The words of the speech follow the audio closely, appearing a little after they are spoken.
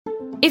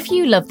If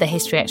you love the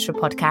History Extra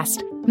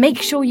podcast,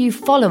 make sure you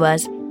follow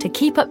us to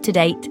keep up to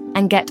date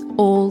and get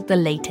all the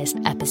latest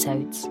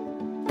episodes.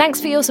 Thanks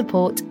for your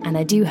support, and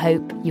I do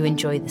hope you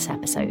enjoy this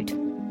episode.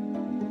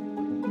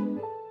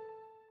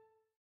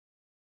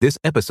 This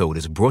episode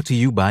is brought to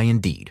you by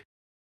Indeed.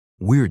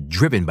 We're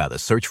driven by the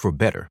search for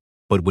better,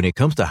 but when it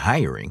comes to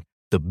hiring,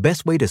 the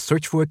best way to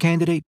search for a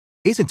candidate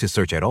isn't to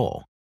search at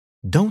all.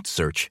 Don't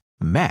search,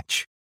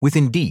 match with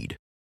Indeed.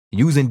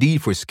 Use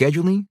Indeed for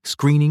scheduling,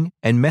 screening,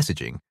 and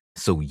messaging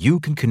so you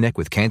can connect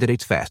with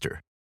candidates faster.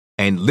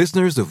 And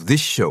listeners of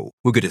this show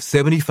will get a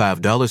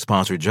 $75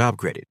 sponsored job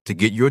credit to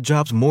get your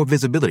jobs more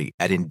visibility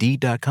at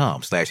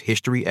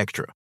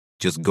Indeed.com/HistoryExtra.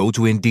 Just go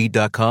to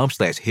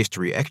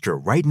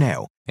Indeed.com/HistoryExtra right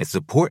now and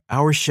support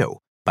our show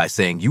by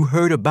saying you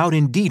heard about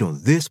Indeed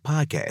on this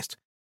podcast.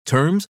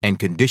 Terms and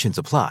conditions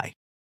apply.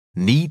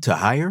 Need to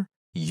hire?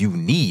 You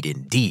need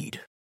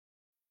Indeed.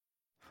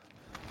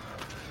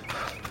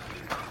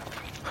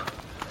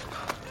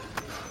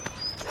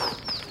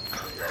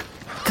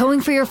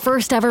 Going for your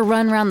first ever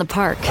run around the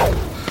park.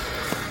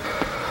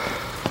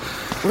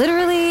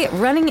 Literally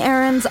running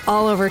errands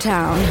all over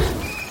town.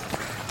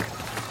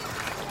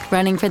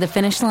 Running for the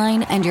finish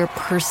line and your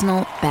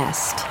personal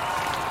best.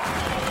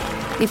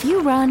 If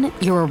you run,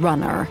 you're a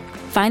runner.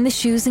 Find the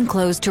shoes and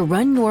clothes to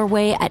run your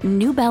way at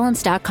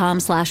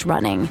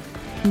newbalance.com/running.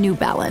 New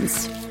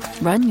Balance.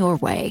 Run your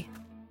way.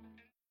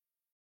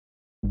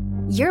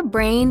 Your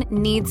brain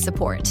needs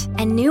support,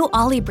 and new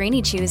Ollie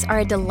Brainy Chews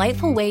are a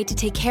delightful way to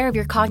take care of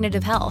your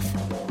cognitive health.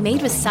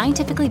 Made with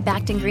scientifically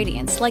backed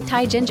ingredients like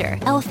Thai ginger,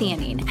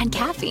 L-theanine, and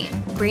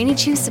caffeine, Brainy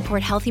Chews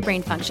support healthy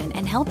brain function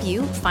and help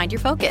you find your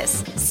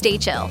focus, stay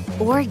chill,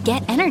 or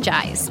get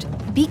energized.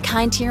 Be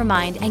kind to your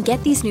mind and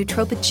get these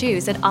nootropic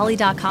chews at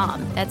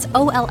ollie.com. That's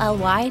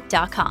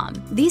OLLY.com.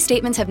 These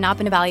statements have not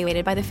been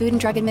evaluated by the Food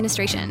and Drug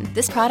Administration.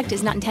 This product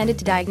is not intended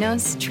to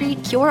diagnose,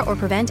 treat, cure, or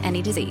prevent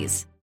any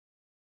disease.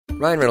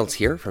 Ryan Reynolds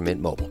here from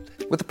Mint Mobile.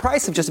 With the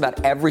price of just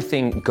about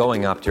everything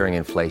going up during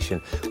inflation,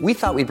 we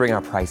thought we'd bring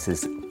our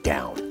prices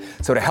down.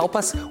 So to help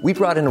us, we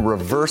brought in a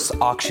reverse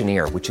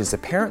auctioneer, which is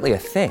apparently a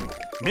thing.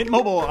 Mint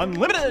Mobile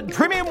Unlimited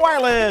Premium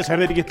Wireless. How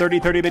to get 30,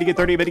 30, bit to get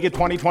 30, bit to get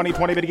 20, 20,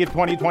 20, bit to get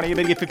 20, 20,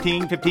 bit to get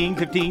 15, 15,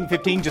 15,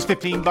 15, just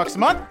 $15 a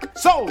month?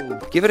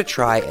 Sold! Give it a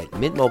try at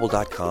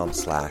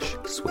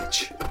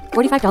mintmobile.com/switch.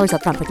 $45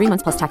 up front for 3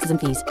 months plus taxes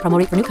and fees. Promo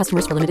rate for new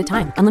customers for limited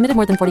time. Unlimited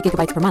more than 40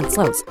 gigabytes per month.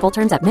 Slows full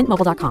terms at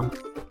mintmobile.com.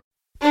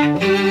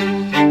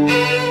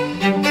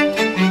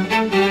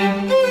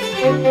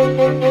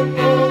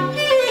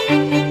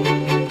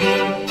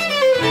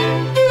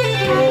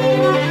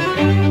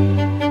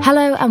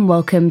 Hello and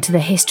welcome to the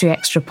History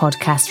Extra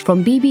podcast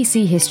from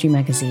BBC History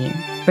Magazine,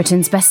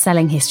 Britain's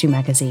best-selling history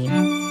magazine.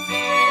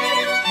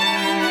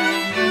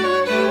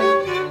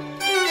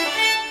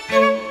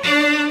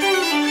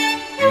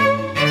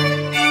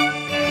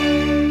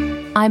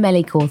 I'm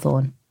Ellie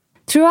Cawthorne.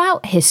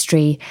 Throughout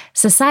history,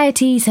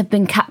 societies have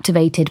been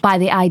captivated by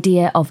the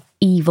idea of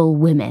evil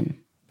women.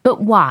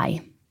 But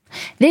why?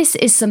 This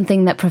is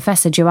something that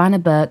Professor Joanna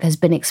Burke has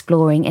been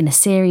exploring in a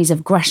series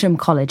of Gresham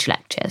College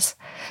lectures.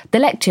 The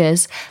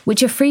lectures,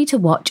 which are free to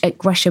watch at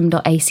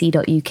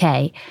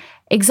gresham.ac.uk,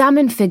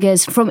 examine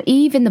figures from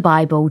Eve in the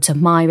Bible to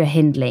Myra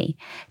Hindley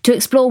to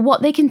explore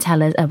what they can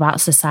tell us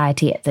about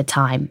society at the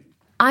time.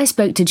 I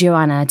spoke to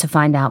Joanna to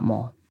find out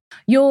more.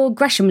 Your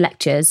Gresham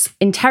lectures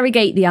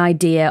interrogate the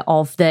idea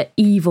of the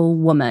evil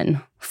woman,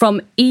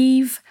 from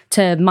Eve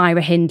to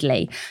Myra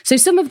Hindley. So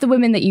some of the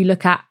women that you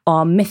look at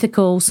are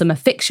mythical, some are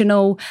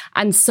fictional,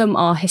 and some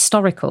are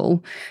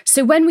historical.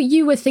 So when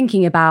you were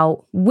thinking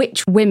about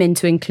which women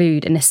to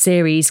include in a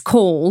series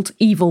called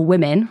Evil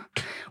Women,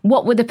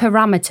 what were the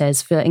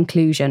parameters for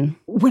inclusion?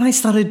 When I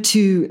started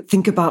to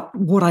think about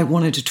what I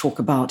wanted to talk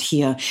about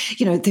here,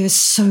 there's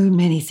so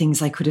many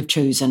things I could have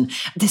chosen.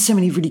 There's so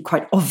many really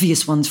quite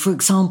obvious ones. For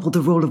example,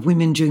 the role of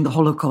women during the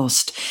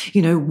Holocaust,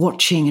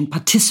 watching and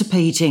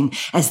participating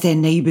as their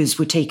neighbors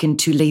were taken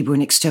to labor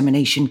and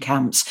extermination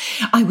camps.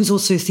 I was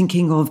also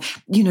thinking of,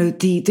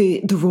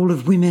 the role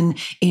of women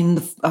in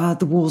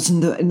the wars in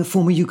the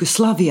former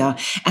Yugoslavia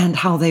and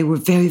how they were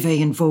very,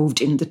 very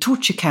involved in the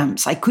torture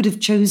camps. I could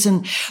have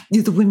chosen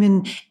the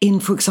women in,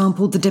 for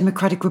example, the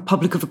Democratic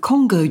Republic of the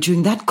Congo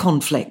during that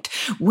conflict,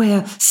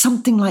 where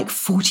something like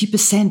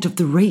 40% of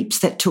the rapes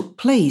that took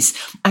place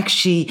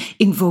actually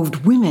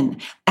involved women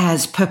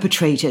as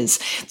perpetrators.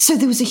 So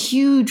there was a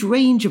huge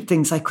range of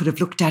things I could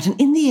have looked at.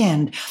 And in the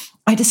end,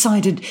 I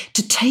decided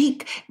to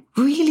take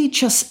really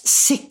just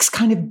 6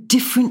 kind of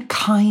different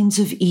kinds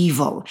of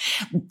evil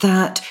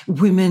that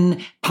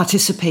women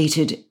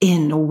participated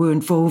in or were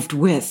involved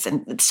with.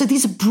 And so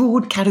these are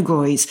broad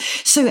categories.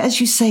 So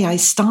as you say, I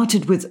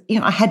started with,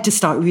 I had to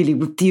start really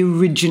with the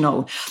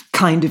original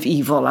kind of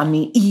evil. I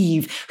mean,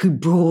 Eve, who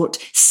brought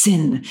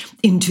sin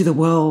into the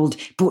world,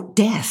 brought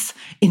death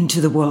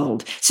into the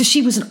world. So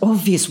she was an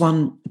obvious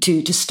one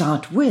to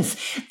start with.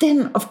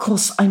 Then, of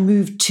course, I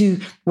moved to,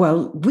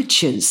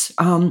 witches,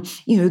 a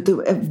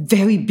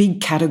very big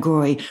big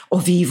category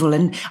of evil.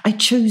 And I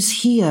chose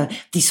here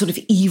the sort of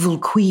evil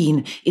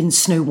queen in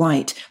Snow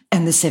White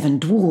and the Seven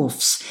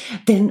Dwarfs.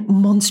 Then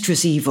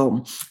monstrous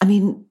evil. I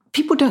mean,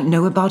 people don't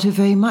know about her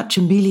very much.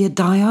 Amelia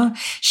Dyer,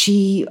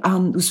 she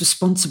was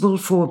responsible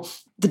for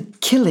the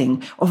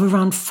killing of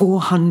around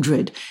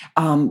 400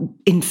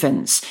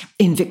 infants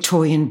in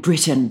Victorian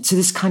Britain. So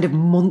this kind of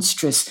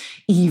monstrous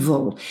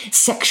evil,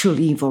 sexual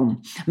evil,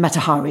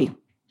 Mata Hari,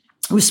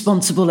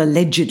 responsible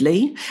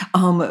allegedly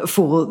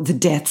for the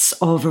deaths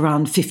of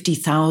around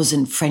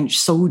 50,000 French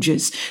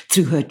soldiers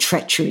through her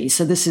treachery.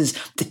 So this is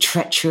the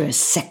treacherous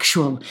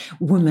sexual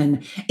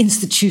woman.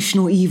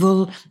 Institutional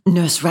evil,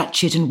 Nurse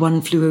Ratched and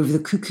One Flew Over the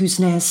Cuckoo's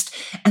Nest.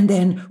 And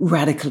then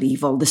radical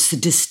evil, the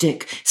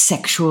sadistic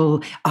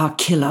sexual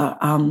killer,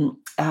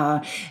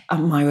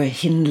 Myra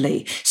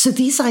Hindley. So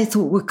these, I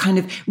thought, were kind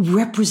of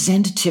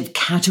representative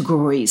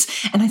categories.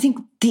 And I think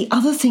the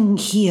other thing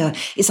here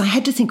is I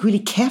had to think really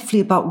carefully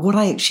about what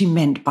I actually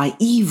meant by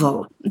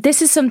evil.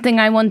 This is something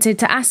I wanted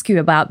to ask you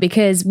about,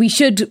 because we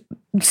should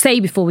say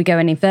before we go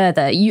any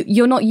further,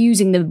 you're not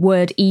using the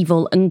word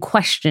evil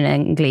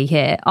unquestioningly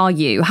here, are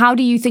you? How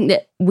do you think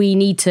that we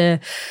need to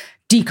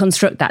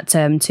deconstruct that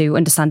term to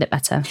understand it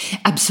better?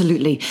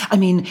 Absolutely. I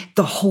mean,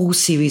 the whole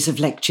series of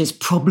lectures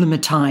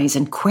problematize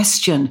and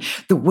question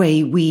the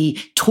way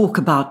we talk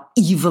about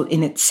evil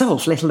in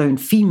itself, let alone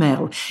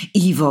female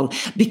evil,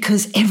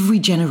 because every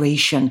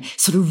generation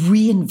sort of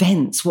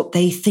reinvents what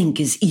they think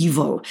is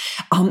evil.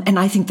 And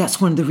I think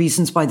that's one of the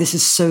reasons why this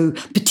is so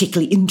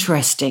particularly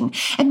interesting.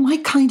 And my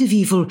kind of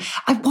evil,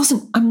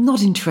 I'm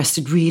not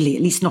interested really,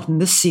 at least not in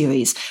this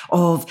series,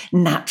 of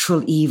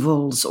natural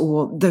evils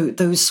or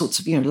those sorts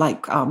of,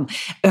 like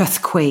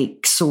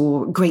earthquakes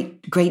or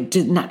great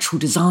natural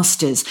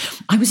disasters.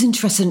 I was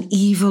interested in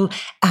evil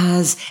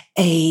as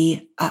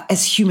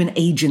human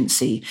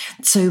agency.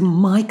 So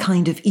my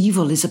kind of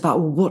evil is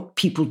about what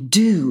people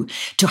do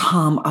to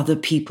harm other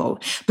people.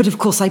 But of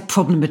course, I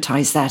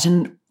problematize that,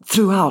 and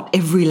throughout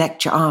every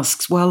lecture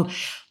asks, well,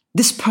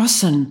 this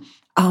person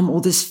or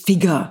this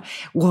figure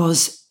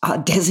was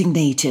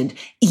designated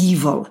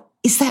evil.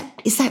 Is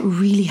that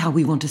really how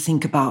we want to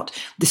think about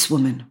this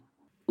woman?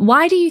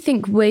 Why do you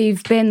think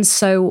we've been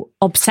so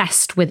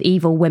obsessed with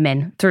evil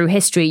women through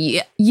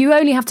history? You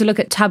only have to look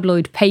at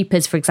tabloid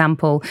papers, for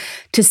example,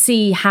 to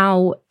see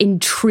how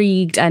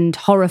intrigued and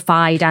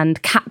horrified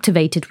and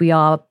captivated we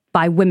are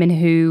by women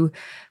who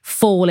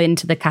fall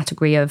into the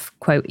category of,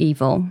 quote,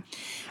 evil.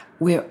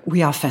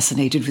 We are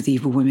fascinated with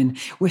evil women.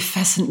 We're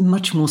fascinated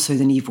much more so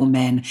than evil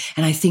men.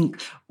 And I think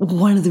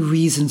one of the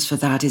reasons for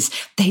that is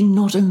they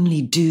not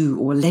only do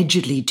or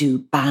allegedly do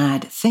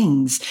bad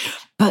things,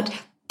 but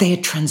they are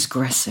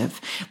transgressive.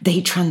 They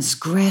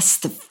transgress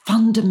the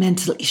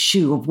fundamental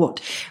issue of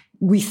what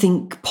we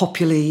think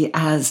popularly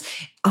as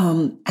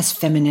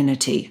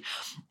femininity.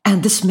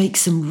 And this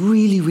makes them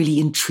really, really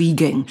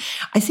intriguing.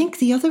 I think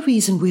the other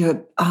reason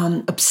we're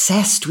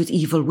obsessed with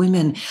evil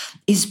women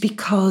is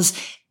because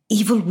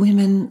evil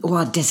women, or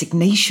our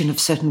designation of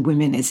certain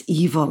women as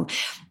evil,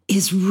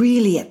 is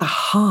really at the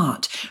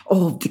heart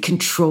of the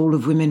control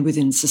of women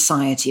within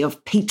society,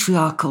 of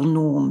patriarchal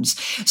norms.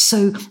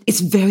 So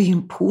it's very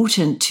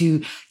important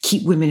to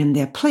keep women in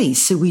their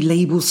place. So we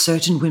label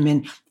certain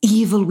women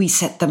evil. We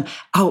set them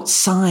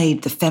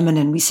outside the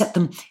feminine. We set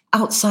them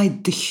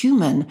outside the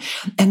human.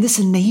 And this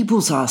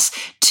enables us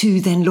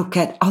to then look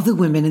at other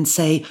women and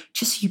say,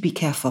 just you be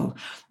careful,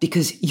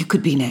 because you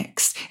could be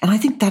next. And I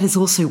think that is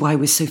also why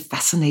we're so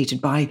fascinated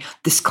by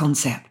this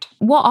concept.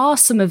 What are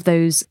some of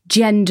those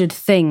gendered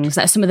things,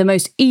 that are some of the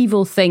most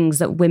evil things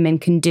that women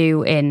can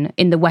do in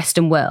the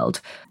Western world?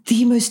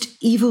 The most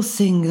evil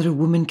thing that a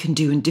woman can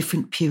do in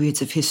different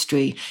periods of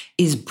history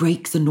is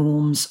break the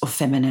norms of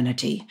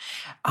femininity,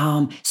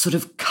 sort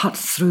of cut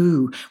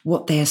through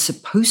what they're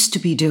supposed to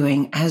be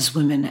doing as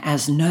women,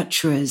 as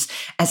nurturers,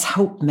 as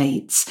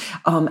helpmates,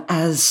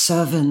 as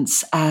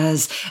servants,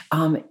 as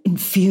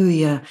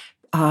inferior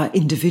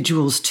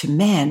individuals to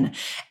men,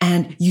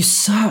 and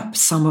usurp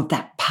some of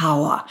that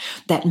power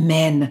that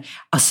men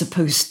are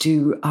supposed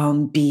to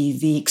be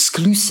the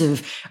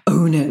exclusive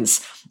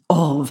owners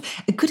of.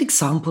 A good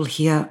example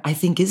here, I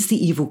think, is the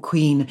evil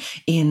queen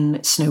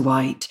in Snow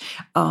White.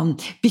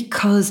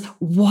 Because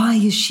why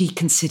is she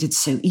considered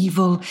so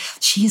evil?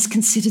 She is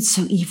considered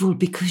so evil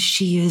because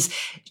she's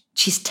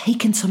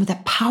taken some of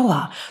that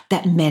power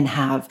that men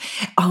have.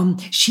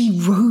 She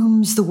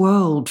roams the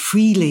world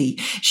freely.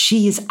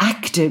 She is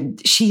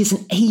active. She is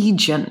an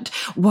agent.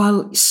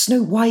 While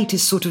Snow White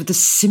is sort of the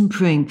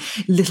simpering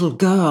little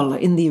girl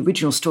in the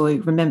original story.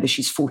 Remember,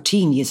 she's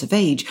 14 years of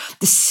age.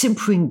 The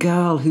simpering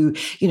girl who,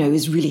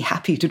 is really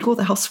happy to do all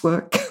the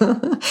housework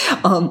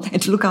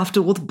and to look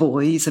after all the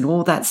boys and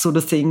all that sort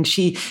of thing.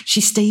 She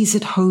stays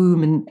at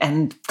home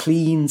and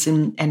cleans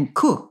and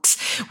cooks.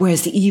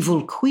 Whereas the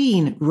evil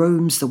queen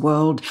roams the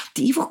world.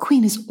 The evil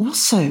queen is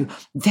also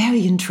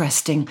very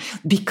interesting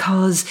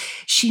because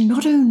she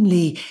not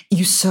only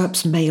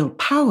usurps male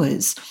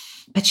powers,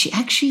 but she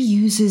actually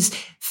uses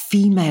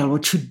female or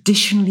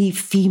traditionally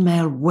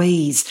female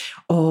ways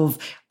of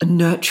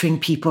nurturing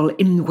people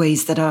in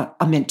ways that are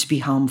meant to be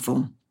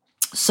harmful.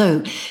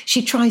 So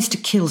she tries to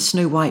kill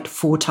Snow White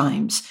 4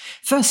 times.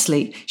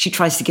 Firstly, she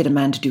tries to get a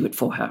man to do it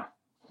for her.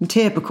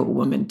 Typical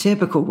woman,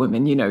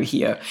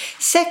 here.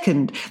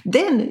 Second,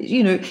 then,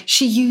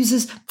 she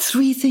uses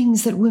 3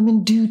 things that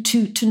women do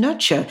to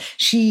nurture.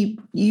 She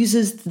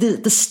uses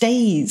the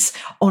stays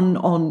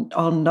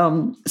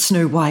on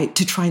Snow White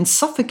to try and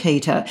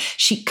suffocate her.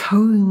 She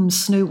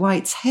combs Snow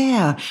White's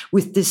hair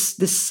with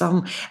this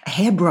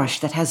hairbrush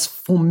that has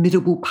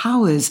formidable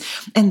powers.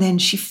 And then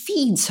she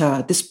feeds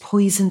her this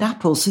poisoned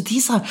apple. So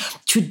these are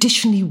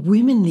traditionally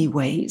womanly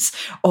ways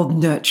of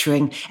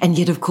nurturing. And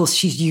yet, of course,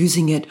 she's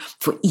using it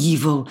for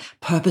evil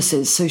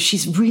purposes. So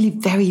she's really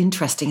very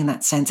interesting in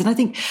that sense. And I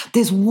think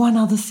there's one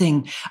other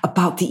thing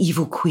about the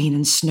evil queen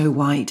and Snow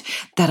White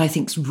that I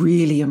think is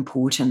really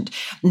important.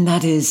 And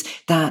that is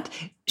that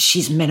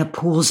she's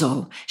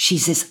menopausal.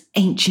 She's this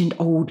ancient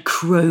old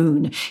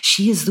crone.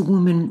 She is the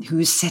woman who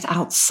is set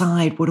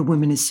outside what a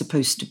woman is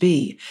supposed to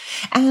be.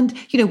 And,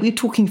 we were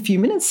talking a few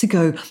minutes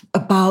ago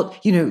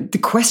about, the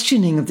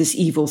questioning of this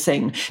evil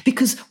thing,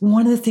 because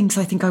one of the things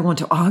I think I want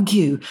to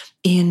argue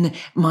in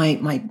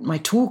my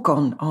talk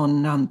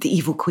on the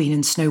evil queen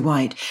and Snow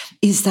White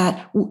is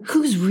that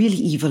who's really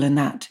evil in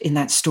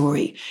that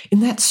story? In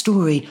that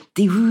story,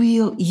 the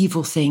real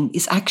evil thing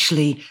is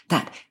actually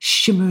that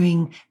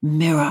shimmering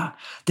mirror,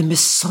 the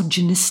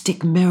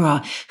misogynistic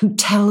mirror who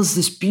tells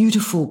this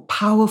beautiful,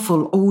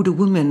 powerful older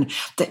woman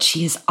that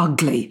she is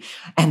ugly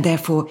and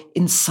therefore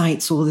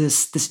incites all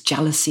this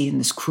jealousy and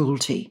this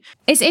cruelty.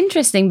 It's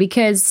interesting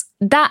because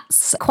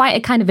that's quite a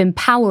kind of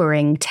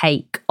empowering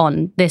take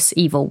on this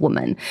evil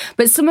woman.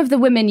 But some of the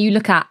women you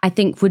look at, I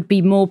think, would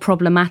be more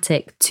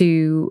problematic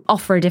to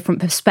offer a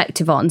different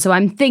perspective on. So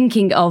I'm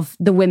thinking of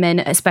the women,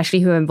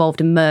 especially who are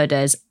involved in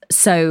murders.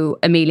 So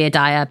Amelia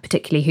Dyer,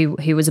 particularly,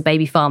 who was a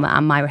baby farmer,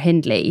 and Myra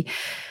Hindley.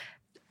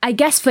 I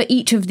guess for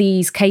each of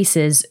these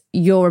cases,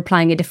 you're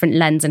applying a different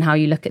lens in how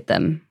you look at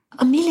them.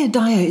 Amelia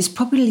Dyer is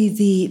probably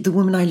the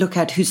woman I look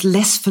at who's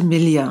less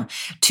familiar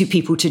to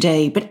people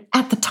today. But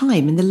at the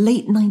time, in the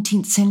late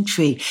 19th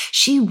century,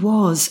 she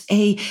was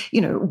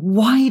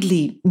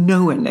widely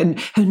known, and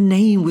her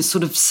name was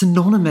sort of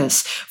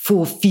synonymous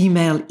for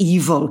female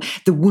evil,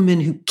 the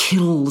woman who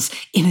kills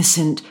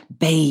innocent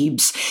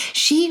babes.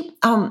 She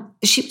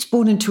was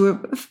born into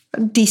a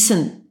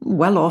decent,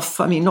 well-off,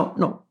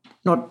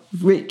 not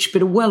rich,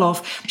 but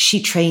well-off.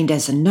 She trained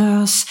as a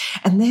nurse,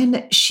 and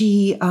then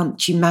she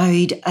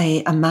married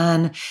a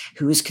man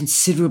who was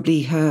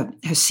considerably her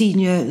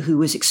senior, who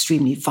was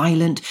extremely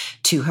violent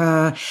to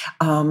her,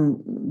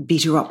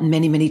 beat her up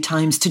many, many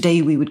times.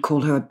 Today, we would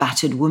call her a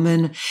battered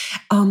woman.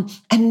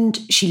 And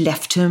she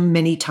left him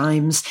many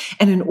times.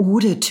 And in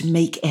order to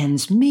make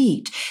ends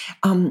meet,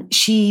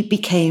 she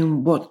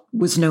became what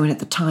was known at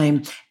the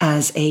time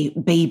as a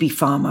baby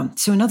farmer.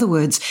 So in other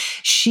words,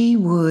 she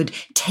would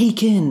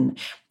take in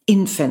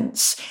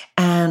infants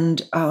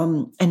and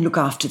look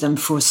after them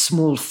for a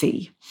small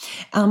fee.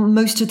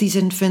 Most of these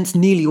infants,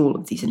 nearly all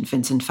of these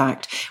infants, in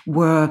fact,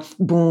 were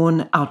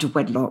born out of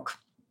wedlock.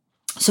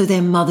 So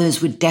their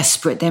mothers were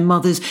desperate. Their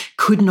mothers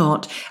could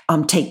not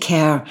take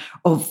care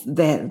of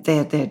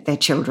their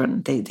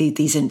children,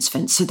 these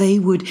infants. So they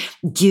would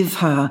give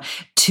her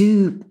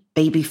to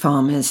baby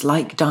farmers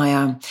like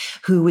Dyer,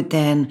 who would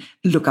then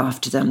look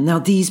after them. Now,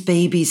 these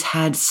babies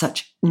had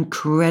such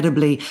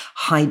incredibly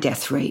high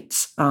death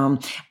rates,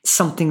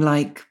 something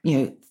like,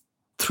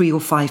 3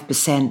 or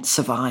 5%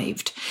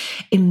 survived.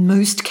 In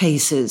most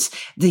cases,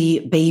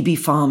 the baby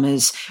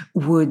farmers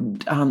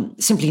would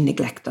simply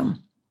neglect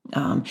them.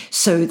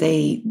 So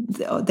they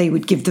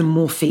would give them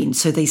morphine,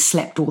 so they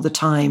slept all the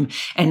time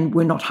and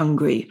were not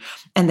hungry,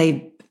 and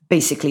they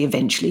basically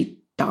eventually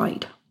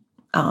died.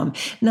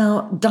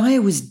 Now,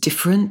 Dyer was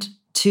different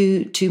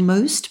to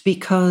most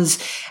because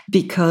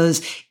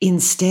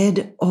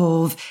instead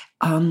of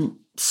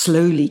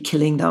slowly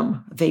killing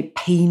them, a very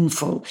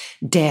painful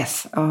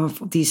death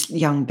of these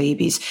young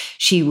babies,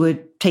 she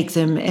would take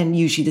them and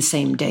usually the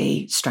same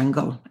day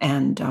strangle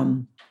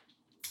and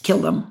kill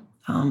them.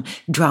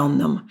 Drown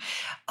them.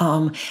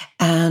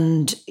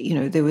 And,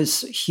 there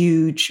was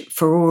huge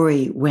furore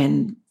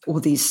when all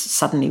these,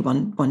 suddenly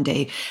one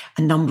day,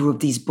 a number of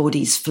these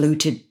bodies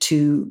floated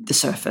to the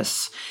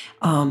surface.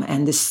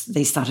 And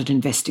they started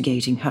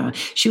investigating her.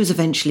 She was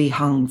eventually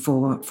hung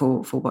for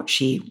what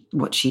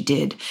she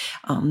did.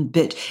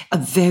 But a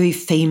very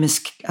famous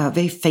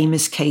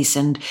case,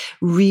 and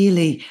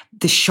really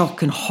the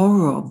shock and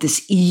horror of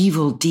this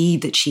evil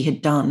deed that she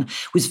had done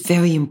was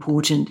very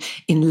important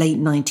in late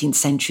 19th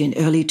century and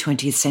early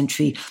 20th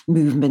century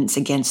movements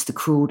against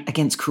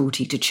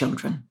cruelty to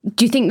children.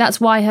 Do you think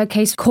that's why her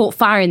case caught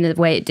fire in the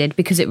way it did,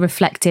 because it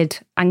reflected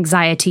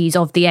anxieties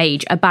of the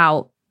age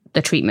about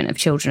the treatment of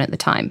children at the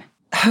time?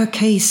 her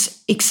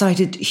case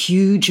excited a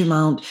huge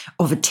amount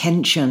of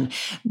attention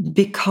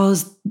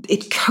because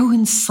it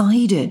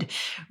coincided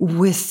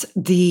with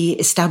the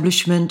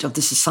establishment of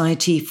the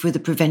Society for the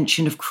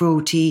Prevention of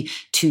Cruelty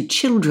to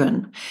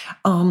Children.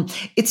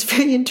 It's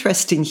very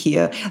interesting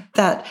here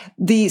that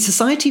the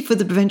Society for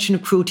the Prevention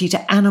of Cruelty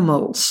to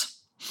Animals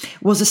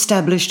was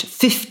established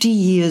 50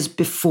 years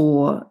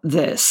before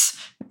this.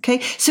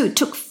 Okay, so it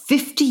took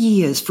 50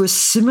 years for a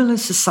similar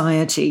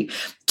society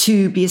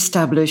to be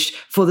established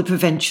for the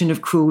prevention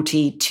of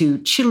cruelty to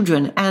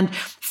children. And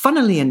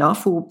funnily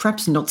enough, or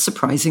perhaps not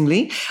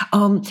surprisingly,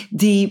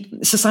 the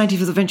Society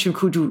for the Prevention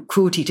of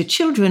Cruelty to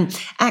Children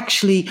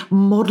actually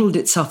modeled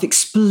itself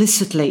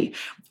explicitly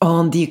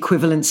on the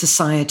equivalent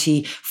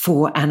society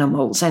for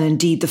animals. And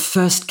indeed, the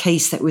first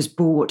case that was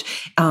brought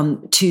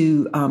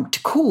to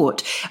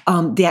court,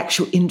 the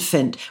actual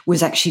infant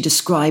was actually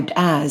described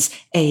as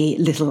a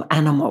little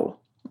animal.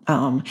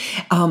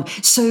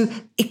 So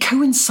it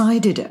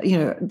coincided,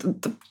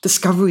 the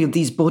discovery of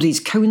these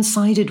bodies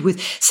coincided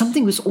with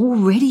something was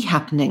already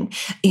happening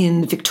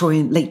in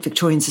late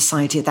Victorian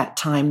society at that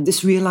time.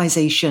 This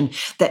realization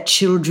that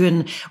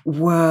children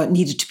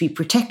needed to be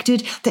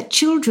protected, that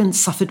children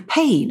suffered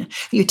pain.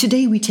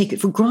 Today we take it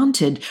for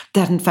granted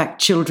that in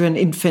fact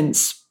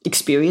infants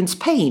experience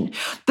pain.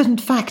 But in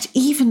fact,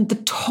 even the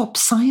top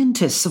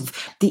scientists of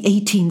the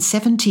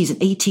 1870s and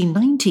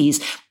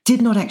 1890s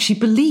did not actually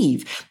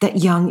believe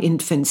that young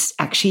infants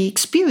actually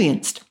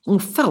experienced or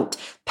felt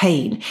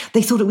pain.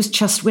 They thought it was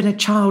just when a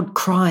child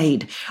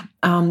cried.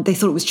 They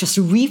thought it was just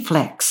a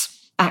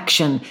reflex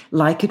action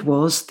like it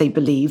was, they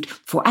believed,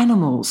 for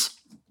animals.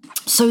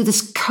 So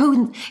this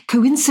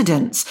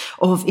coincidence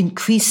of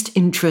increased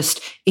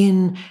interest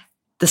in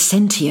the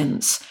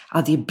sentience,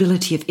 the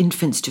ability of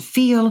infants to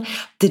feel,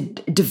 the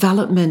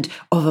development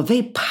of a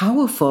very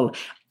powerful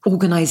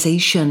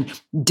organization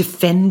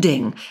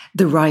defending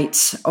the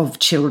rights of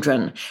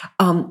children.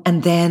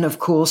 And then, of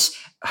course,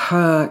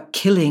 her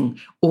killing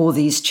all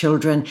these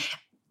children.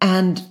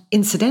 And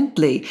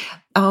incidentally,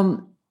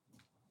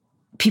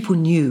 people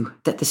knew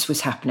that this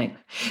was happening.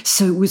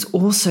 So it was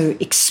also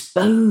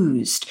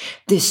exposed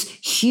this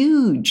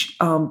huge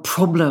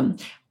problem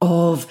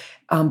of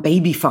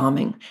baby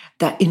farming,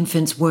 that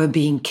infants were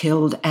being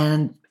killed,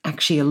 and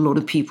actually a lot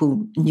of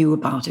people knew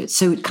about it.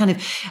 So it kind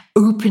of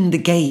opened the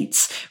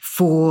gates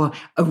for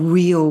a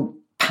real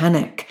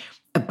panic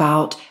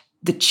about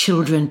the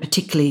children,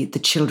 particularly the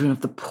children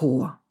of the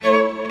poor.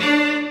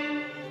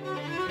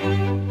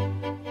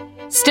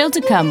 Still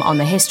to come on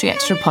the History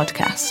Extra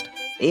podcast.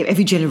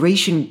 Every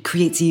generation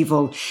creates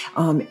evil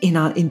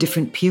in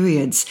different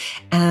periods,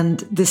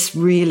 and this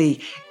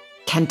really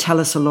can tell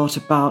us a lot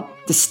about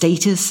the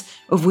status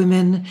of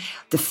women,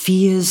 the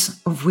fears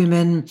of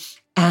women,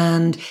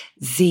 and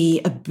the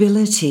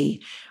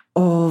ability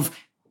of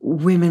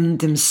women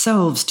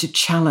themselves to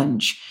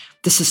challenge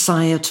the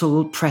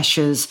societal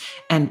pressures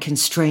and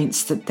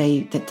constraints that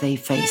they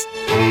face.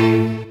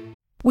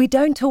 We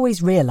don't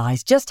always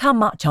realise just how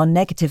much our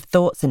negative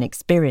thoughts and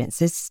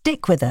experiences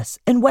stick with us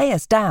and weigh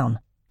us down.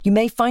 You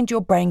may find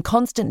your brain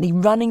constantly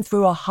running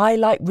through a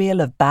highlight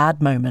reel of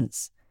bad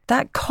moments.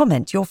 That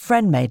comment your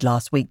friend made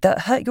last week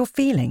that hurt your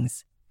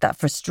feelings, that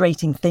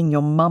frustrating thing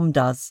your mum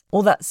does,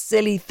 or that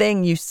silly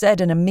thing you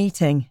said in a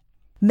meeting.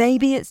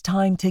 Maybe it's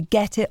time to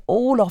get it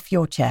all off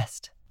your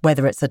chest,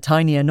 whether it's a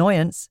tiny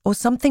annoyance or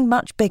something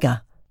much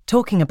bigger.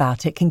 Talking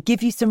about it can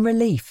give you some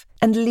relief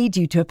and lead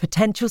you to a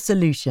potential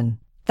solution.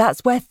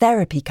 That's where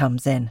therapy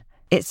comes in.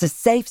 It's a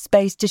safe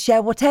space to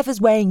share whatever's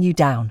weighing you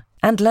down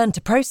and learn to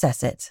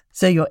process it,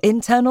 so your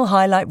internal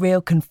highlight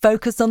reel can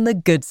focus on the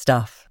good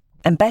stuff.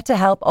 And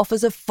BetterHelp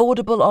offers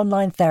affordable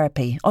online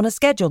therapy on a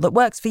schedule that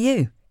works for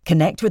you.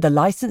 Connect with a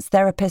licensed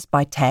therapist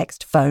by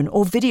text, phone,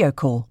 or video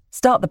call.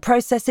 Start the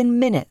process in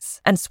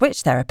minutes and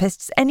switch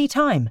therapists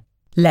anytime.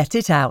 Let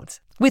it out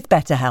with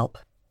BetterHelp.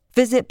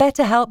 Visit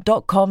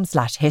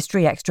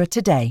betterhelp.com/historyextra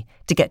today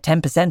to get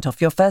 10%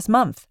 off your first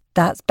month.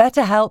 That's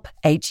BetterHelp,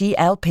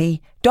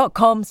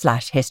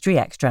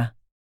 HELP.com/historyextra.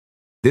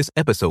 This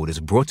episode is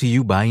brought to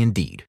you by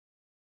Indeed.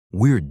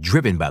 We're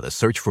driven by the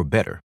search for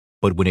better,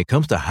 but when it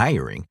comes to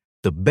hiring,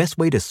 the best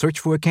way to search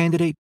for a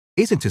candidate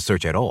isn't to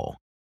search at all.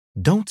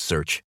 Don't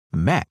search,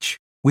 match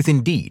with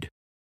Indeed.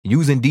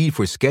 Use Indeed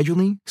for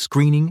scheduling,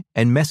 screening,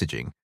 and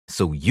messaging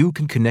so you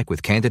can connect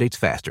with candidates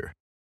faster.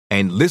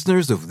 And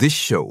listeners of this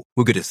show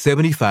will get a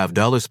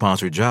 $75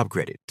 sponsored job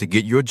credit to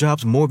get your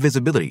jobs more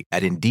visibility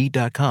at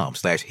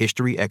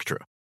Indeed.com/historyextra.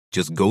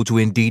 Just go to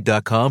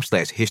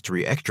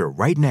Indeed.com/historyextra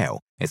right now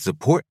and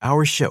support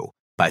our show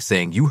by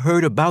saying you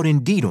heard about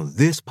Indeed on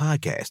this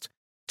podcast.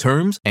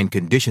 Terms and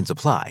conditions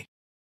apply.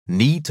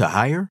 Need to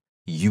hire?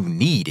 You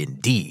need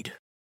Indeed.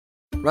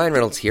 Ryan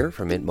Reynolds here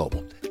from Mint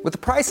Mobile. With the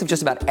price of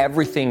just about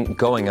everything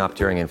going up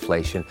during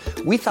inflation,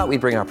 we thought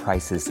we'd bring our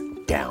prices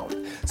down.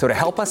 So to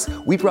help us,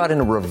 we brought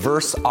in a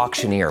reverse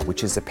auctioneer,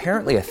 which is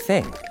apparently a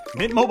thing.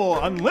 Mint Mobile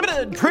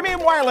Unlimited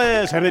Premium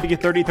Wireless. How to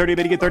get 30, 30,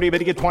 how to get 30, how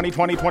to get 20,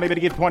 20, 20, how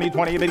to get 20,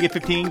 20, how to get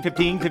 15,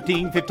 15,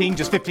 15, 15,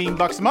 just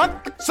 $15 a month?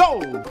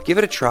 Sold! Give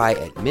it a try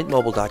at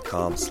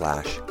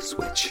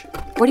mintmobile.com/switch.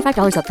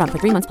 $45 up front for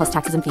 3 months plus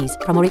taxes and fees.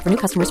 Promo rate for new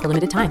customers for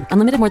limited time.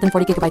 Unlimited more than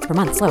 40 gigabytes per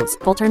month. Slows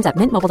full terms at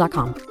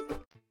mintmobile.com.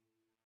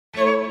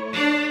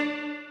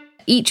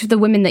 Each of the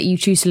women that you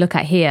choose to look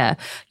at here,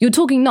 you're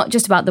talking not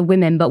just about the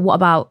women, but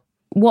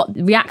what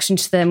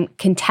reactions to them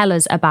can tell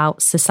us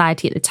about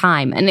society at the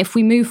time. And if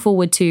we move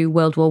forward to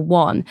World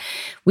War I,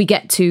 we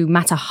get to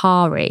Mata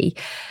Hari,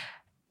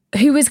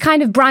 who was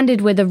kind of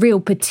branded with a real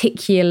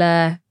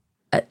particular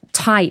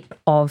type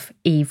of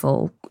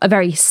evil, a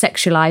very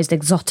sexualized,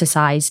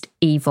 exoticized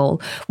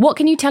evil. What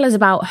can you tell us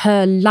about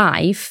her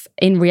life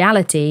in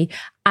reality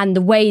and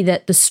the way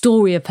that the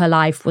story of her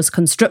life was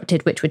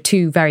constructed, which were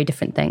two very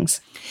different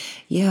things?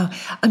 Yeah,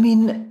 I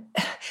mean,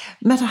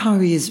 Mata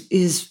Hari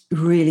is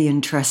really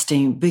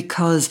interesting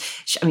because,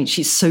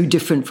 she's so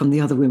different from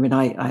the other women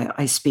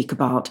I speak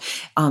about.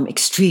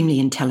 Extremely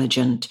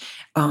intelligent,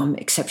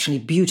 exceptionally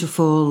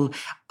beautiful,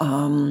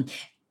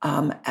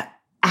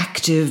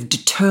 active,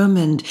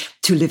 determined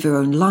to live her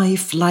own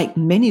life. Like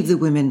many of the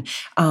women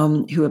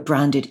who are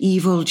branded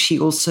evil, she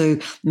also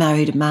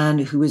married a man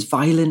who was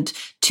violent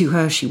to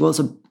her. She was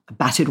a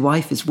battered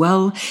wife as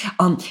well.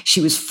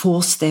 She was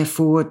forced,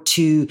 therefore,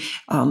 to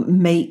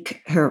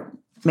make a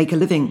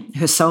living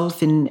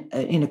herself in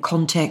a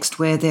context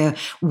where there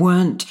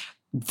weren't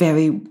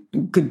very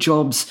good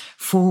jobs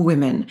for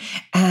women.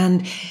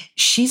 And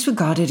she's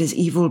regarded as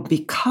evil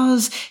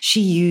because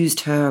she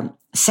used her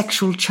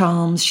sexual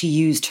charms, she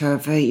used her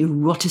very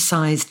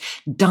eroticized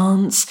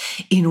dance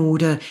in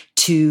order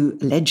to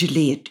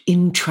allegedly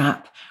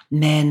entrap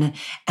men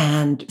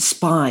and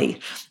spy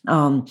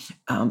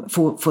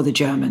for the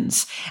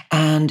Germans.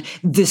 And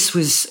this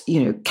was,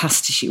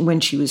 when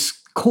she was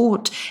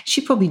caught, she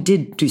probably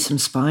did do some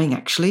spying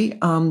actually,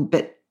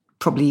 but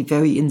probably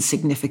very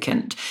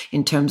insignificant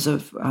in terms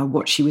of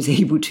what she was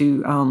able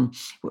to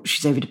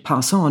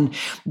pass on.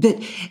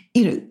 But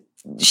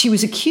she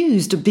was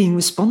accused of being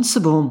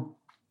responsible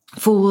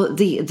for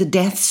the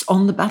deaths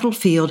on the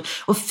battlefield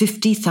of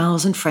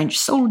 50,000 French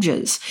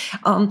soldiers.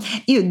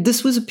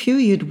 This was a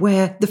period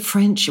where the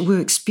French were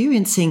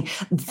experiencing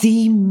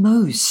the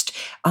most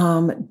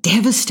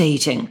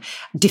devastating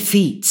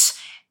defeats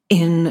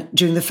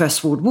during the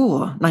First World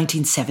War,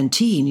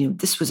 1917.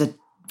 This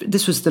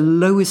was the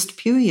lowest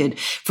period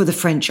for the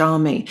French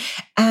army.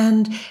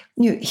 And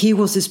here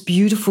was this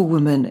beautiful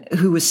woman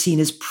who was seen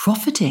as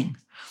profiting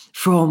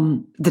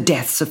from the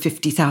deaths of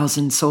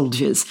 50,000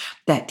 soldiers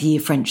that year,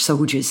 French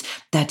soldiers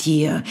that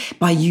year,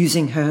 by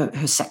using her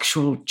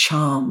sexual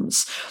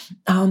charms.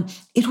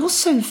 It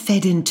also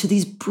fed into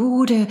these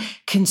broader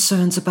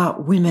concerns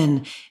about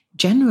women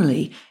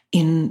generally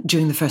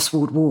during the First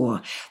World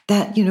War,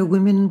 that,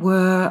 women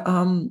were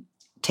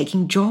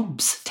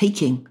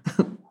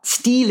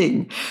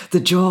stealing the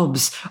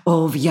jobs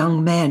of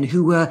young men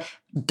who were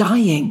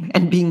dying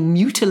and being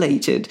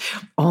mutilated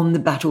on the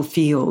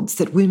battlefields,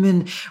 that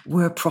women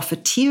were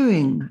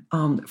profiteering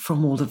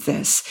from all of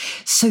this.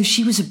 So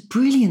she was a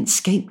brilliant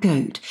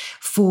scapegoat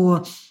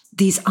for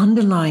these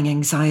underlying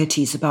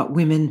anxieties about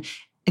women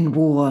in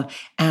war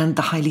and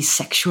the highly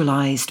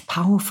sexualized,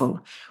 powerful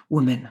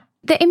woman.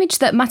 The image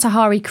that Mata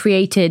Hari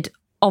created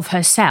of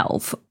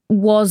herself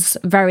was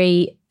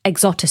very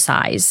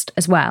exoticized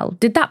as well.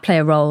 Did that play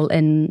a role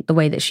in the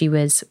way that she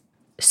was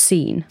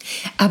seen?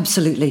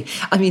 Absolutely.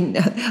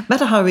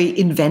 Mata Hari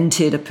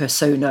invented a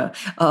persona.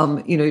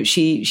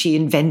 She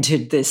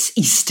invented this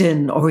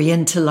Eastern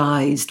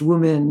Orientalized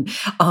woman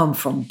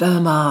from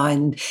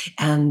Burma,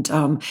 and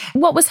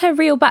what was her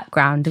real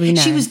background? Do we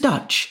know? She was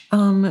Dutch.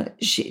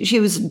 She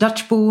was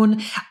Dutch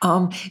born.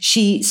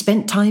 She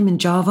spent time in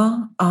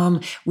Java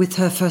with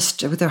her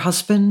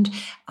husband.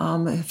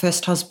 Her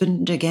first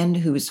husband, again,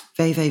 who was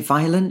very, very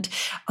violent.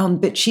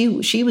 But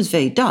she was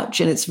very Dutch.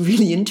 And it's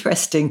really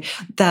interesting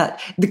that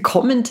the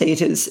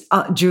commentators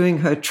during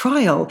her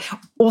trial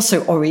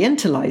also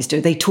Orientalized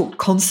her. They talked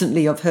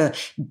constantly of her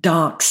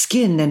dark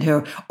skin and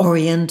her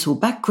Oriental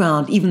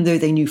background, even though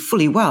they knew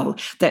fully well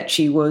that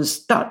she was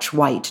Dutch,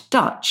 white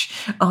Dutch.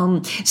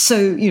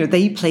 So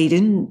they played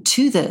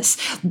into this.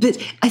 But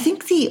I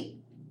think the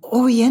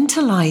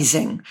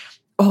Orientalizing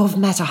of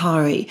Mata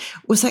Hari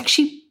was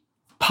actually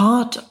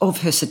part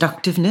of her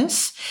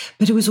seductiveness,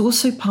 but it was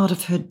also part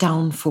of her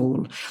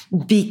downfall,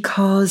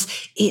 because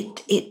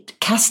it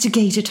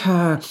castigated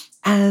her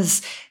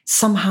as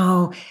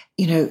somehow,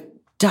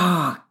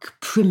 dark,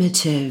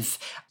 primitive,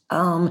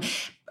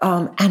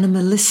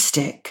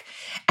 animalistic.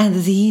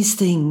 And these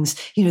things,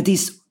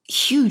 these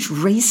huge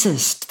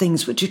racist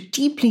things which are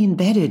deeply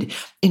embedded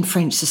in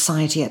French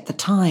society at the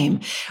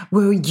time,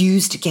 were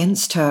used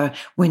against her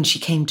when she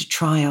came to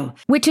trial.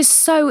 Which is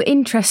so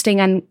interesting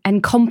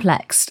and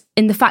complex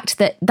in the fact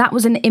that that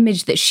was an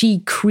image that she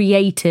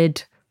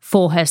created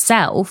for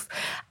herself,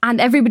 and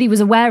everybody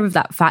was aware of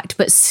that fact,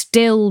 but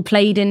still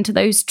played into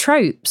those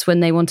tropes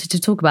when they wanted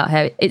to talk about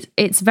her.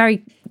 It's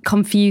very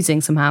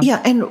confusing somehow.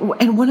 Yeah,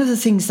 and one of the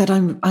things that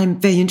I'm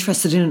very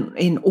interested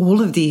in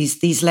all of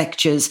these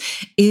lectures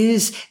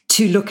is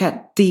to look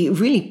at the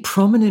really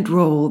prominent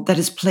role that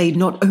is played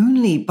not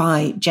only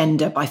by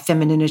gender, by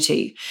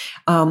femininity,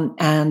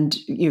 and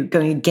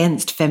going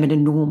against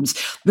feminine norms,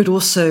 but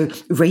also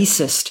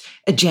racist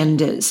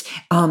agendas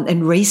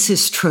and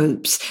racist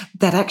tropes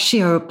that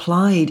actually are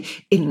applied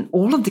in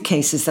all of the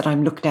cases that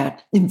I'm looked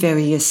at at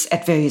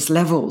various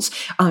levels.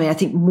 I mean, I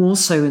think more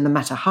so in the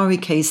Mata Hari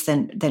case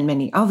than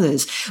many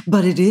others,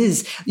 but it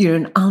is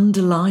an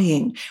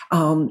underlying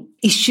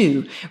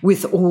issue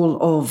with all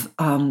of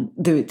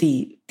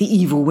the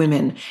evil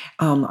women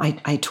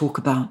I talk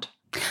about.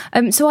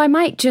 So I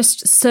might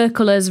just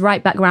circle us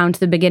right back around to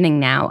the beginning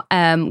now,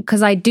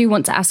 because I do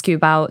want to ask you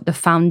about the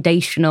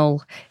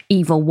foundational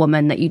evil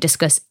woman that you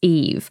discuss,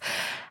 Eve.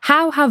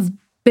 How have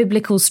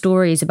biblical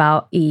stories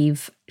about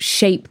Eve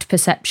shaped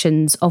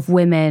perceptions of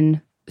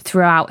women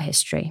throughout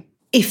history?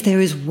 If there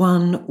is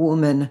one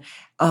woman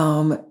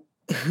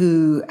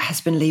who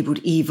has been labeled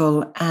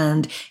evil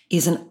and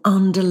is an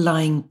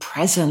underlying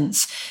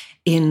presence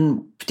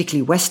in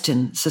particularly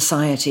Western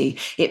society,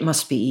 it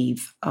must be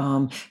Eve.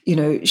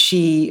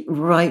 She,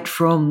 right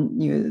from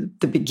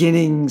the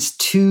beginnings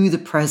to the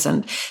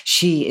present,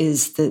 she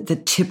is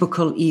the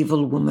typical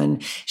evil woman.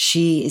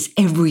 She is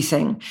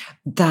everything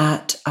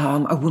that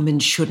a woman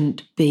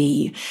shouldn't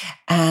be.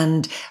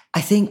 And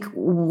I think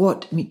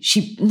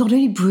she not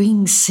only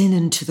brings sin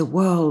into the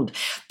world,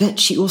 but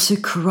she also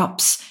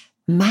corrupts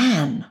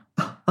man.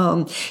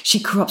 She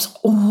corrupts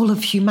all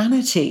of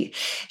humanity.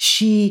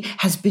 She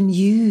has been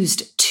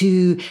used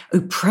to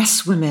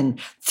oppress women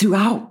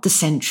throughout the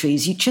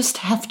centuries. You just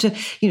have to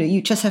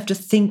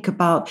think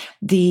about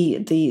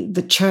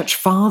the church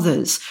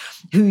fathers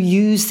who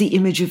use the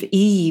image of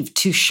Eve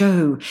to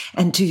show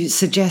and to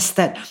suggest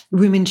that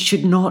women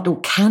should not or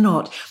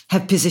cannot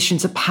have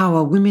positions of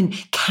power. Women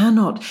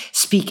cannot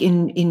speak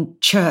in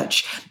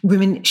church.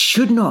 Women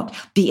should not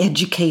be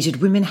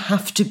educated. Women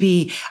have to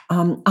be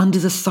under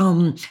the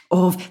thumb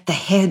of the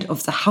head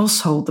of the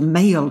household, the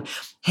male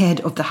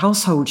head of the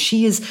household.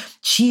 She is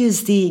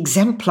the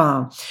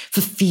exemplar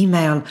for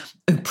female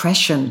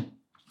oppression.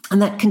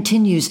 And that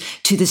continues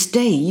to this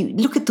day. You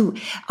look at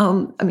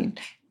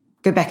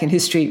go back in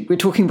history, we're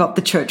talking about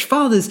the church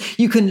fathers.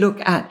 You can look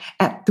at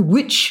the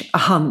witch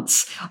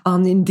hunts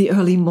in the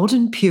early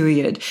modern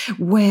period,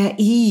 where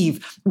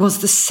Eve was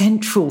the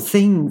central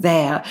thing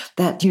there,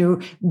 that,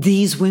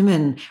 these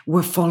women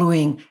were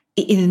following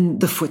in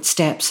the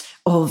footsteps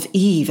of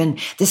Eve. And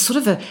there's sort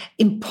of an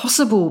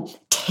impossible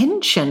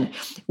tension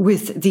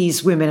with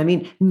these women. I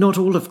mean, not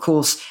all of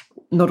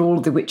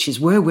the witches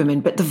were women,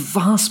 but the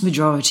vast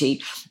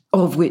majority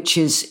of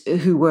witches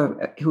who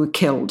were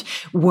killed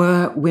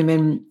were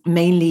women,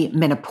 mainly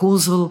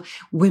menopausal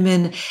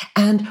women.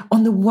 And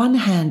on the one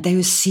hand, they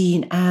were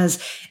seen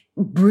as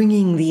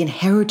bringing the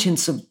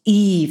inheritance of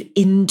Eve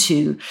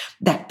into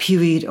that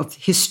period of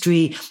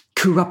history,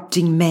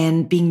 corrupting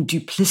men, being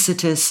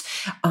duplicitous,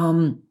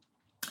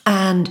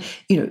 and,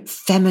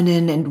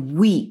 feminine and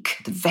weak,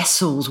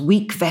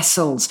 weak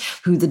vessels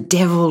who the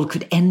devil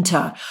could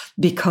enter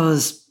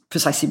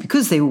precisely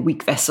because they were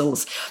weak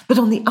vessels. But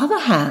on the other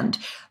hand,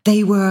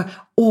 they were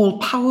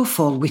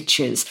all-powerful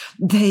witches.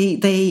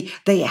 They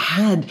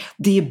had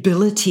the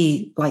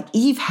ability, like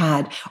Eve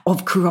had,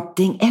 of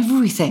corrupting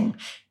everything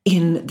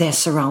in their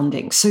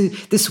surroundings. So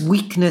this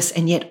weakness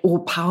and yet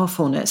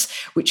all-powerfulness,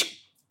 which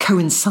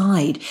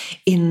coincide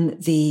in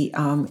the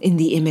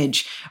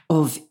image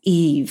of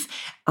Eve.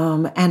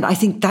 And I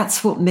think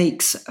that's what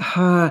makes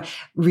her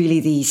really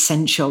the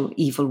essential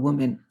evil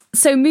woman.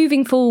 So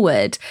moving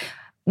forward,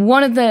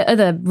 one of the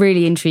other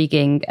really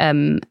intriguing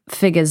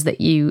figures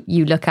that you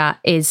look at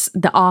is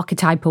the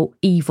archetypal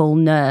evil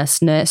Nurse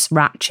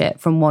Ratched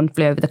from One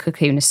Flew Over the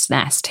Cuckoo's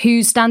Nest,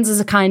 who stands as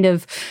a kind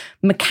of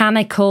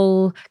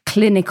mechanical,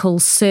 clinical,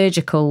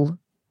 surgical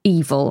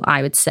evil,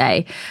 I would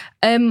say.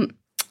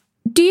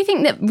 Do you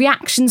think that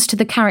reactions to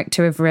the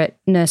character of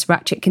Nurse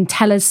Ratched can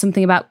tell us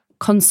something about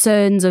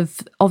concerns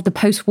of the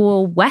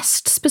post-war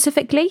West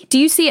specifically? Do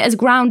you see it as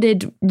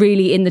grounded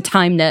really in the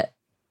time that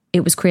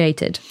it was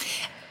created?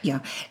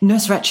 Yeah,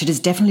 Nurse Ratched is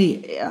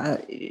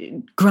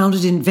definitely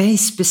grounded in very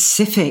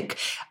specific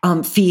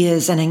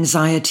fears and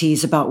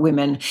anxieties about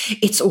women.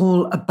 It's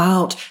all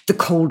about the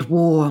Cold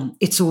War.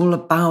 It's all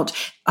about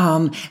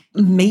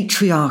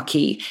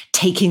matriarchy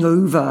taking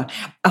over,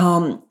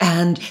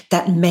 and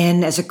that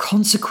men, as a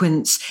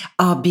consequence,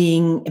 are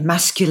being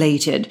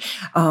emasculated.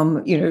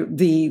 They're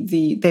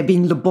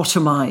being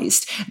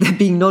lobotomized. They're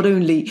being not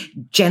only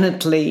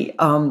genitally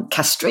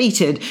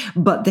castrated,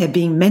 but they're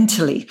being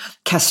mentally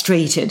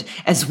castrated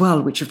as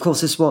well, which of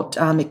course is what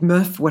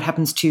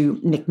happens to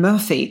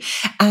McMurphy.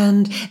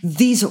 And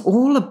these are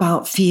all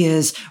about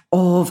fears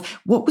of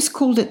what was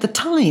called at the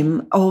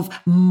time of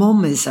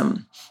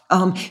momism.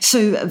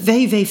 So a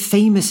very, very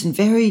famous and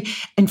very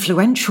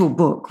influential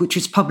book, which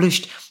was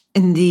published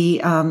in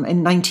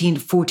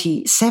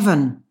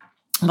 1947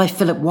 by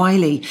Philip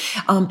Wiley,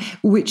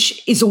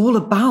 which is all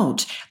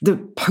about the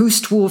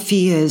post-war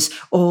fears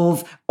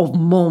of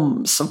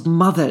moms, of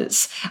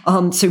mothers.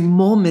 So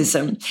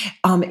momism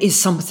is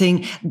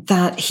something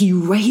that he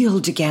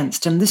railed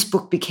against. And this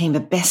book became a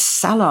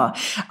bestseller,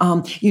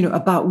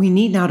 about we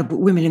need now to put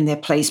women in their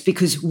place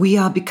because we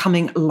are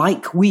becoming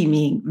like, we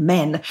meaning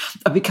men,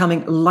 are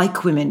becoming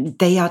like women.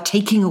 They are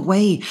taking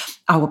away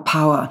our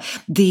power.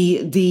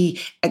 The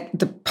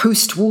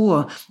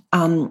post-war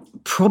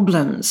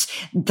problems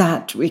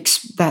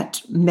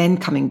that men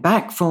coming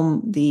back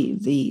from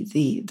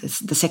the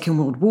Second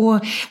World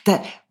War,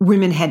 that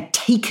women had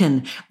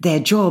taken their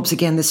jobs.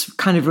 Again, this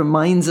kind of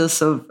reminds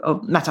us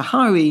of Mata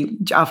Hari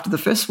after the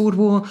First World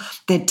War.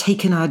 They'd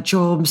taken our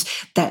jobs,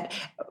 that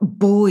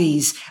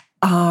boys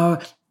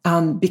are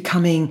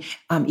becoming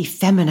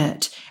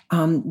effeminate,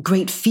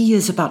 great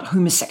fears about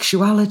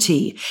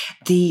homosexuality,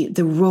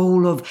 the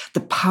role of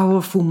the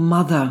powerful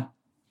mother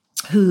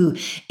who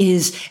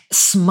is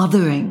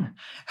smothering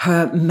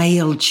her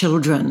male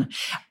children.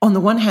 On the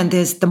one hand,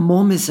 there's the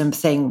momism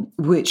thing,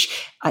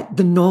 which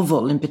the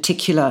novel in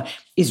particular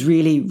is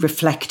really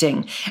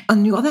reflecting.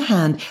 On the other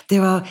hand,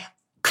 there are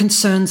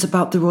concerns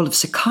about the role of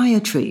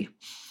psychiatry.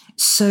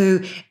 So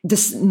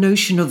this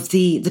notion of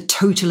the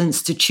total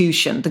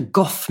institution, the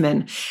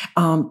Goffman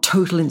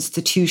total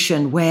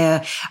institution,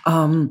 where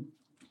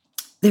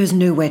there is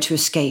nowhere to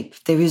escape.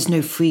 There is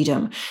no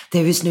freedom.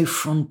 There is no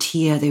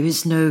frontier. There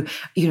is no,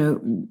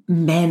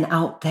 men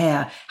out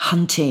there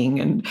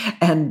hunting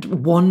and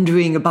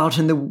wandering about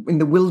in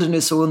the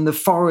wilderness or in the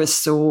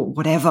forests or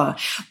whatever.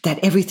 That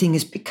everything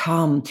has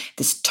become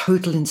this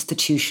total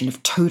institution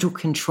of total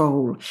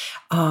control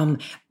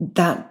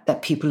that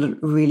people are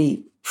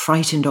really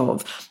frightened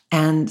of.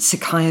 And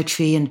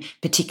psychiatry, and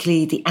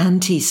particularly the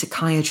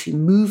anti-psychiatry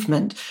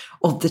movement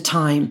of the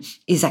time,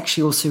 is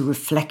actually also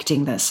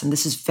reflecting this. And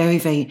this is very,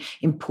 very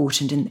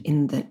important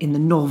in the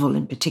novel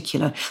in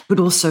particular, but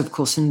also, of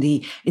course, in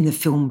the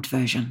filmed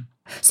version.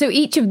 So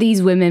each of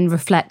these women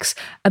reflects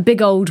a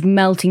big old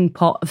melting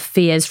pot of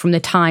fears from the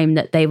time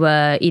that they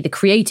were either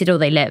created or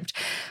they lived.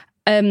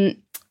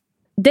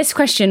 This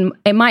question,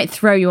 it might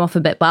throw you off a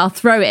bit, but I'll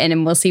throw it in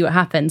and we'll see what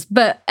happens.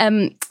 But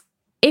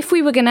if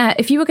you were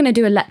gonna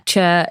do a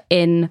lecture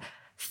in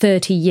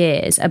 30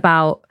 years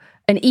about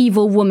an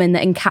evil woman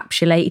that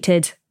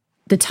encapsulated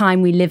the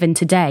time we live in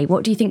today,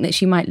 what do you think that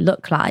she might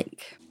look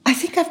like? I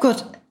think I've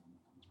got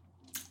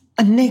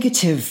a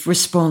negative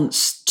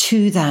response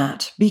to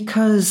that,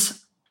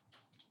 because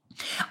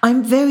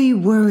I'm very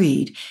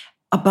worried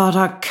about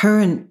our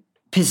current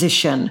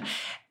position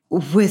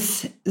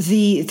with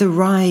the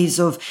rise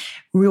of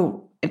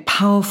real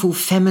powerful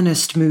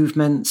feminist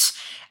movements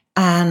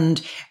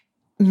and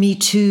Me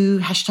Too,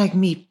 hashtag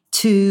Me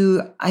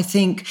Too. I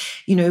think,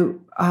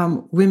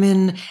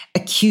 women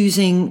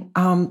accusing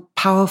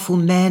powerful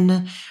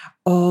men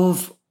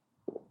of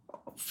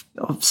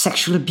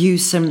sexual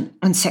abuse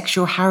and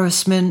sexual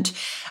harassment.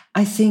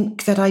 I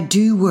think that I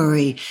do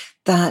worry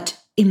that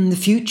in the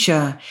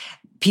future,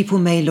 people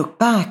may look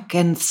back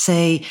and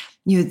say,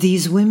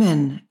 these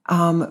women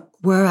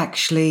were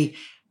actually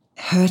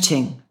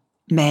hurting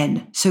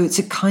men. So it's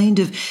a kind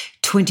of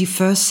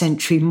 21st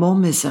century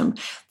momism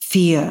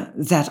fear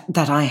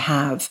that I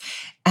have.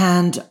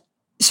 And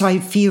so I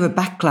fear a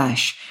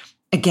backlash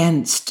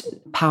against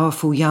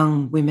powerful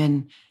young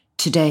women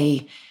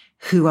today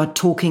who are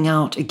talking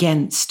out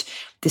against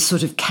this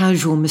sort of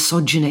casual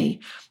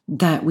misogyny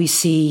that we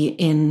see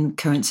in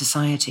current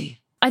society.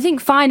 I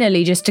think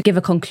finally, just to give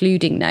a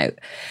concluding note,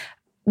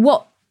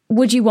 what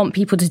would you want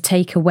people to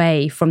take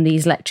away from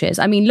these lectures?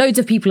 I mean, loads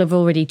of people have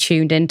already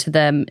tuned into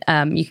them.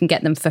 You can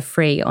get them for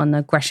free on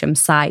the Gresham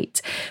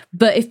site.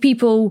 But if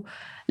people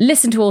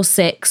listen to all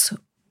 6,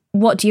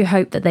 what do you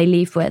hope that they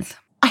leave with?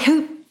 I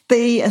hope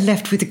they are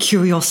left with a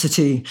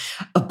curiosity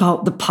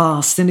about the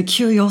past and a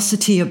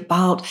curiosity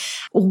about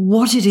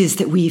what it is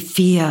that we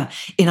fear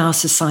in our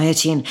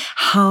society and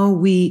how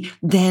we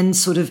then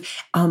sort of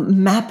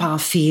map our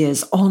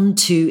fears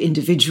onto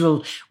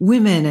individual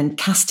women and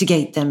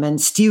castigate them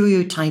and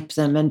stereotype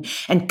them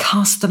and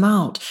cast them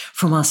out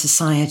from our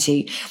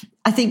society.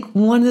 I think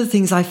one of the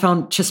things I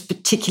found just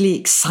particularly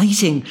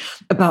exciting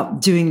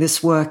about doing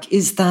this work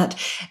is that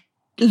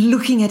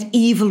looking at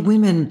evil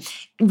women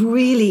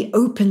really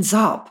opens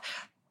up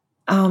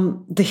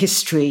the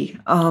history,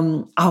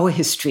 our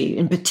history,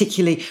 and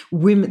particularly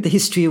women, the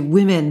history of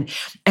women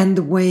and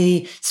the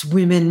way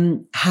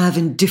women have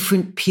in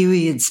different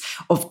periods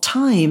of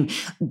time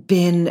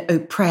been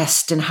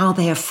oppressed and how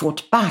they have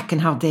fought back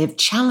and how they have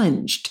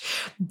challenged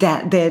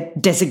their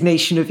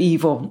designation of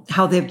evil,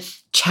 how they've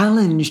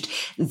challenged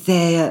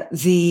the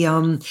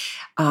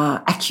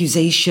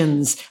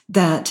accusations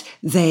that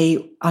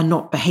they are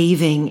not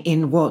behaving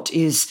in what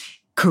is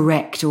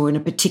correct or in a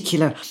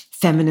particular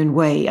feminine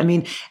way. I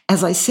mean,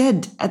 as I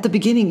said at the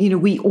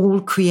beginning, we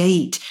all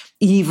create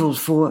evil.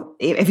 For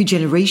every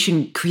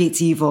generation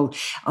creates evil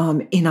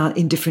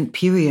in different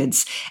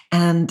periods,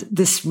 and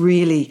this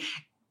really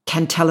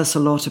can tell us a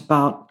lot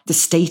about the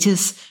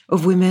status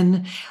of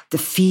women, the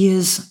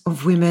fears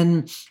of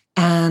women,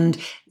 and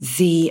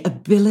the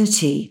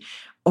ability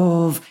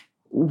of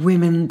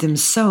women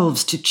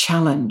themselves to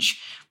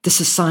challenge the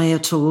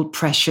societal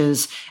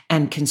pressures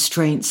and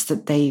constraints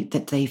that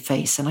they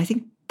face. And I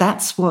think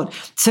that's why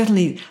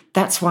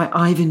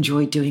I've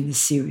enjoyed doing this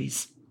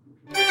series.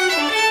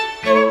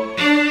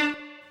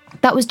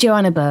 That was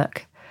Joanna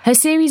Bourke. Her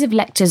series of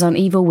lectures on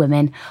evil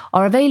women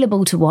are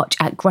available to watch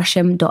at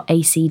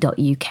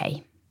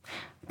gresham.ac.uk.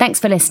 Thanks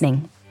for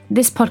listening.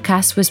 This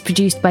podcast was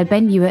produced by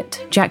Ben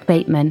Hewitt, Jack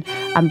Bateman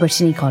and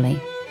Brittany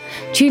Colley.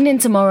 Tune in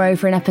tomorrow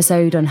for an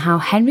episode on how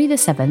Henry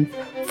VII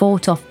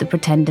fought off the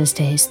pretenders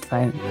to his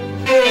throne.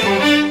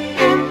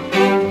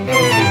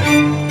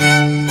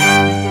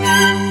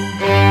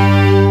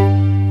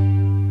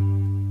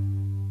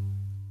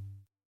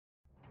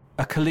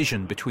 A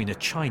collision between a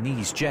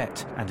Chinese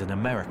jet and an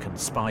American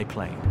spy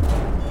plane.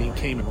 He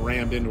came and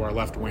rammed into our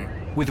left wing.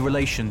 With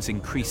relations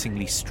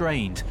increasingly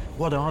strained,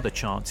 what are the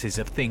chances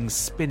of things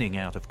spinning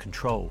out of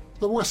control?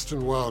 The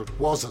Western world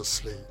was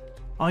asleep.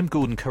 I'm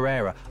Gordon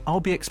Carrera. I'll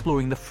be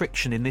exploring the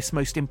friction in this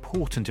most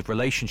important of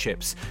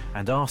relationships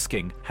and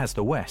asking, has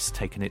the West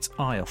taken its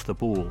eye off the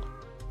ball?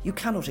 You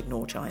cannot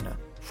ignore China.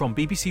 From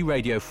BBC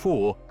Radio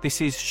 4, this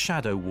is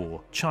Shadow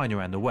War, China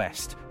and the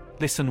West.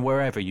 Listen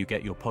wherever you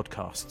get your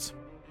podcasts.